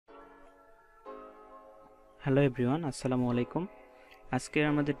Hello everyone, আসসালামু আলাইকুম। আজকে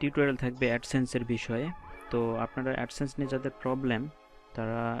আমাদের টিউটোরিয়াল থাকবে অ্যাডসেন্সের বিষয়ে। তো আপনারা অ্যাডসেন্স নিয়ে যাদের প্রবলেম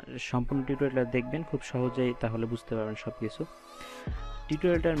তারা সম্পূর্ণ টিউটোরিয়ালটা দেখবেন, খুব সহজেই তাহলে বুঝতে পারবেন সব কিছু।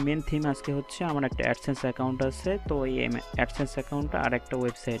 টিউটোরিয়ালটার মেন থিম আজকে হচ্ছে আমার একটা অ্যাডসেন্স অ্যাকাউন্ট আছে, তো এই অ্যাডসেন্স অ্যাকাউন্টটা আর একটা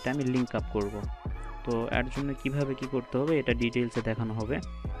ওয়েবসাইটে আমি লিঙ্ক আপ করব। তো এর জন্য কিভাবে কি করতে হবে এটা ডিটেলসে দেখানো হবে।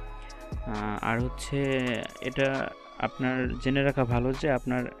 আর হচ্ছে এটা আপনার জেনে রাখা ভালো যে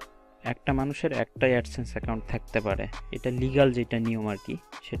আপনার একটা মানুষের একটাই অ্যাডসেন্স অ্যাকাউন্ট থাকতে পারে। এটা লিগ্যাল যেটা নিয়ম আর কি,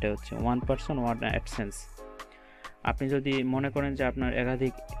 সেটা হচ্ছে ওয়ান পারসন ওয়ান অ্যাডসেন্স। আপনি যদি মনে করেন যে আপনার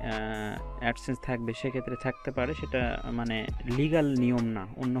একাধিক অ্যাডসেন্স থাকবে, সেক্ষেত্রে থাকতে পারে, সেটা মানে লিগ্যাল নিয়ম না,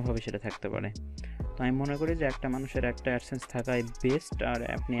 অন্যভাবে সেটা থাকতে পারে। তো আমি মনে করি যে একটা মানুষের একটা অ্যাডসেন্স থাকাই বেস্ট, আর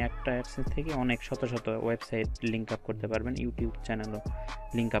আপনি একটা অ্যাডসেন্স থেকে অনেক শত শত ওয়েবসাইট লিঙ্ক আপ করতে পারবেন, ইউটিউব চ্যানেলও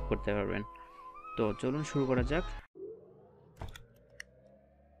লিঙ্ক আপ করতে পারবেন। তো চলুন শুরু করা যাক।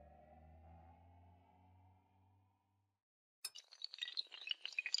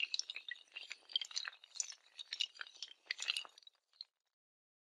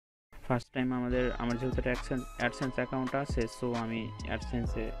 ফার্স্ট টাইম আমার যেহেতু একটা অ্যাডসেন্স অ্যাকাউন্ট আছে, সো আমি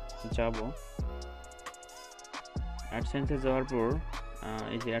অ্যাডসেন্সে যাব। অ্যাডসেন্সে যাওয়ার পর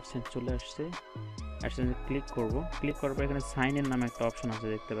এই যে অ্যাডসেন্স চলে আসছে, অ্যাডসেন্সে ক্লিক করব। ক্লিক করার পর এখানে সাইন ইন নামে একটা অপশন আছে,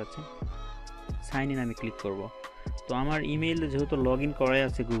 দেখতে পাচ্ছেন। সাইন ইন আমি ক্লিক করব। তো আমার ইমেইল যেহেতু লগ ইন করাই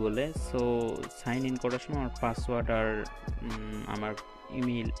আছে গুগলে, সো সাইন ইন করার সময় আমার পাসওয়ার্ড আর আমার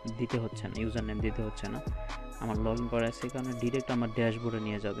ইমেইল দিতে হচ্ছে না, ইউজার নেম দিতে হচ্ছে না। আমার লগ ইন করা আছে, কারণে ডিরেক্ট আমার ড্যাশবোর্ডে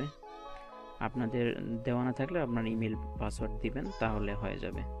নিয়ে যাবে। আপনাদের দেওয়া না থাকলে আপনার ইমেল পাসওয়ার্ড দিবেন, তাহলে হয়ে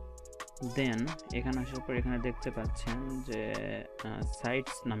যাবে। দেন এখানে আসার পর এখানে দেখতে পাচ্ছেন যে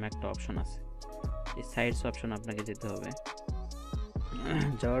সাইটস নামে একটা অপশন আছে। এই সাইটস অপশন আপনাকে যেতে হবে।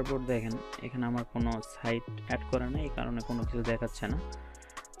 যাওয়ার পর দেখেন এখানে আমার কোনো সাইট অ্যাড করা নেই, এই কারণে কোনো কিছু দেখাচ্ছে না।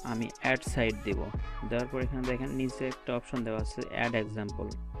 আমি অ্যাড সাইট দিব। দেওয়ার পর এখানে দেখেন নিচে একটা অপশন দেওয়া আছে অ্যাড এক্সাম্পল,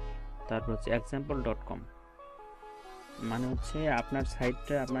 তারপর হচ্ছে example.com। মানে হচ্ছে আপনার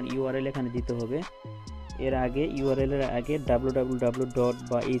সাইটটা আপনার ইউআরএল এখানে দিতে হবে। এর আগে ইউআরএল এর আগে www.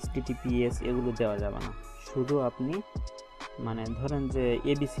 বা https এগুলো দেওয়া যাবে না। শুধু আপনি মানে ধরেন যে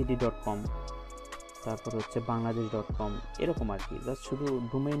abcd.com, তারপর হচ্ছে বাংলাদেশ.com, এরকম আর কি, জাস্ট শুধু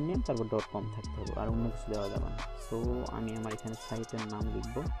ডোমেইন নেম তারপর .com থাকতে হবে, আর অন্য কিছু দেওয়া যাবে না। সো আমি আমার এখানে সাইটের নাম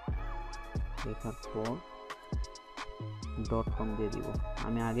লিখব, লেখার পর .com দিয়ে দিব।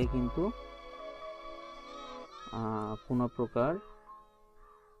 আমি আগে কিন্তু কোনো প্রকার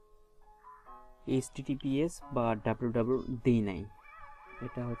https বা www দিই নাই।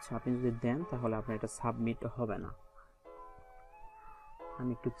 এটা হচ্ছে আপনি যদি দেন তাহলে আপনার এটা সাবমিট হবে না।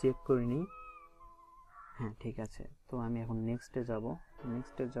 আমি একটু চেক করে নিই। হ্যাঁ, ঠিক আছে। তো আমি এখন নেক্সটে যাব।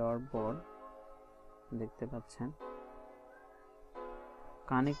 নেক্সটে যাওয়ার পর দেখতে পাচ্ছেন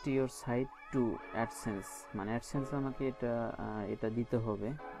connect your site two AdSense, মানে অ্যাডসেন্স আমাকে এটা দিতে হবে।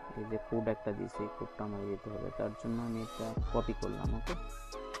 এই যে কোড একটা দিয়েছে, এই কোডটা আমাকে দিতে হবে। তার জন্য আমি এটা কপি করলাম। ওকে,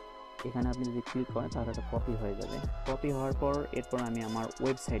 এখানে আপনি যদি ক্লিক করেন তাহলে এটা কপি হয়ে যাবে। কপি হওয়ার পর এরপর আমি আমার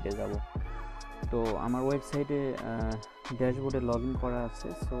ওয়েবসাইটে যাব। তো আমার ওয়েবসাইটে ড্যাশবোর্ডে লগ ইন করা আছে,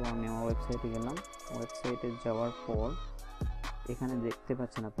 সো আমি আমার ওয়েবসাইটে গেলাম। ওয়েবসাইটে যাওয়ার পর এখানে দেখতে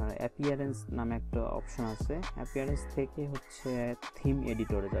পাচ্ছেন আপনারা অ্যাপিয়ারেন্স নামে একটা অপশন আছে। অ্যাপিয়ারেন্স থেকে হচ্ছে থিম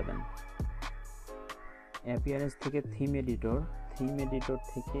এডিটরে যাবেন। অ্যাপিয়ারেন্স থেকে থিম এডিটর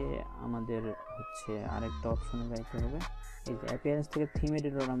থেকে আমাদের হচ্ছে আরেকটা অপশনে যাইতে হবে। এই যে অ্যাপিয়ারেন্স থেকে থিম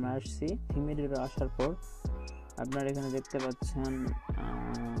এডিটর আমরা আসছি। থিম এডিটর আসার পর আপনারা এখানে দেখতে পাচ্ছেন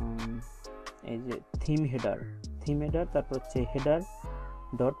এই যে থিম হেডার, তারপর হচ্ছে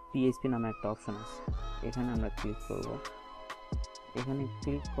header.php নামে একটা অপশন আছে, এখানে আমরা ক্লিক করব। এখানে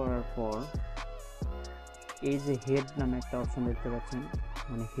ক্লিক করার পর এই যে হেড নামে একটা অপশন দেখতে পাচ্ছেন,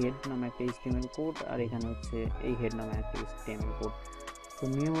 মানে হেড নামে একটা HTML কোড, আর এখানে হচ্ছে এই হেড নামে একটা HTML কোড। তো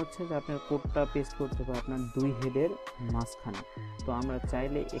নিয়ম হচ্ছে যে আপনার কোডটা পেস্ট করতে হবে আপনার দুই হেডের মাঝখানে। তো আমরা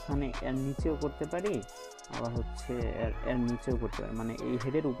চাইলে এখানে এর নিচেও করতে পারি, আবার হচ্ছে এর নিচেও করতে পারি, মানে এই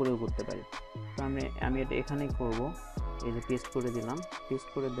হেডের উপরেও করতে পারি। তো আমি এটা এখানেই করব। এই যে পেস্ট করে দিলাম। পেস্ট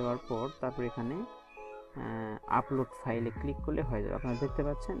করে দেওয়ার পর তারপর এখানে আপলোড ফাইলে ক্লিক করলে হয়ে যাবে। আপনারা দেখতে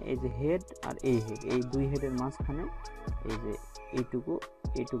পাচ্ছেন এই যে হেড আর এই হেড, এই দুই হেডের মাঝখানে এই যে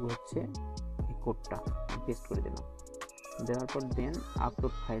এইটুকু হচ্ছে এই কোডটা পেস্ট করে দিলাম। দেওয়ার পর দেন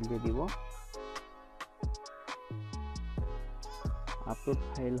আপলোড ফাইল দিয়ে দিব। আপলোড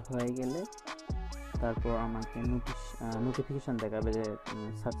ফাইল হয়ে গেলে তারপর আমাকে নোটিফিকেশন দেখাবে যে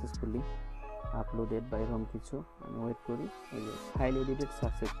সাকসেসফুলি আপলোডেড বা এরকম কিছু। আমি ওয়েট করি। এই যে ফাইল এডিটেড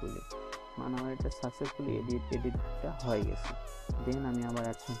সাকসেসফুলি, মানে আমার এটা সাকসেসফুলি এডিটটা হয়ে গেছে। দেন আমি আবার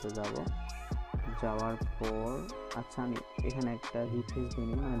অ্যাডসেন্সে যাব। যাওয়ার পর আচ্ছা আমি এখানে একটা রিফ্রেশ দিয়ে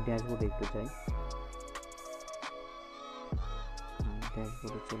নিই, মানে ড্যাশবোর্ডে একটু যাই।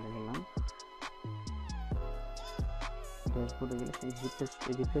 ড্যাশবোর্ডে চলে গেলাম। ড্যাশবোর্ডে গেলে সেই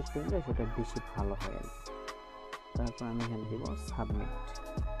রিফ্রেশ করলে সেটা বেশি ভালো হয় আর কি। তারপর আমি এখানে দেব সাবমিট।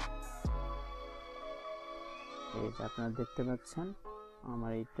 এই যে আপনারা দেখতে পাচ্ছেন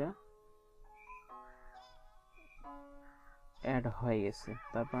আমার এইটা অ্যাড হয়ে গেছে।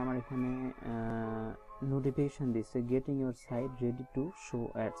 তারপর আমার এখানে নোটিফিকেশন দিচ্ছে getting your site ready to show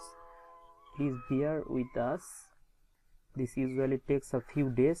ads, please beer with us, this usually tax a few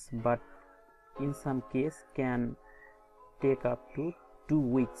days but in some case can take up to 2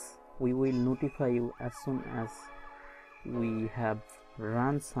 weeks. We will notify you as soon as we have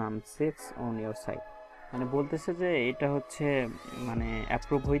run some checks on your site. মানে বলতেছে যে এটা হচ্ছে মানে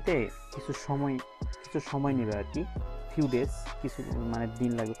approve হইতে কিছু সময় নেবে আর কি, ফিউ ডেজ, কিছু মানে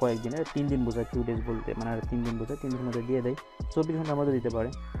দিন লাগবে, কয়েকদিনের, 3 দিন বোঝায়, ফিউ ডেজ বলতে মানে আর 3 দিন বোঝায়, 3 দিনের মধ্যে দিয়ে দেয়, 24 ঘন্টার মধ্যে দিতে পারে।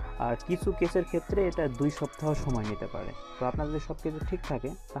 আর কিছু কেসের ক্ষেত্রে এটা 2 সপ্তাহ সময় নিতে পারে। তো আপনার যদি সব কিছু ঠিক থাকে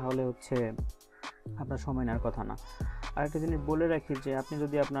তাহলে হচ্ছে আপনার সময় নেওয়ার কথা না। আর একটা জিনিস বলে রাখি যে আপনি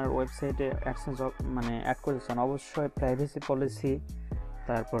যদি আপনার ওয়েবসাইটে অ্যাডসেন্স মানে অ্যাড করতে চান, অবশ্যই প্রাইভেসি পলিসি,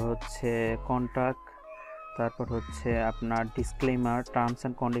 তারপর হচ্ছে কন্ট্যাক্ট, তারপর হচ্ছে আপনার ডিসক্লেমার, টার্মস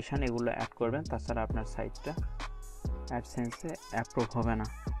অ্যান্ড কন্ডিশন, এগুলো অ্যাড করবেন, তাছাড়া আপনার সাইটটা অ্যাডসেন্সে অ্যাপ্রুভ হবে না।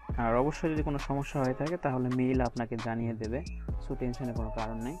 আর অবশ্যই যদি কোনো সমস্যা হয়ে থাকে তাহলে মেইল আপনাকে জানিয়ে দেবে, সো টেনশনের কোনো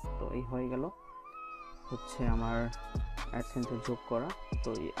কারণ নেই। তো এই হয়ে গেল হচ্ছে আমার অ্যাডসেন্সে যোগ করা। তো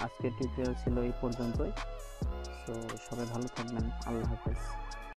আজকের টিউটোরিয়াল ছিল এই পর্যন্তই। সো সবাই ভালো থাকবেন, আল্লাহ হাফেজ।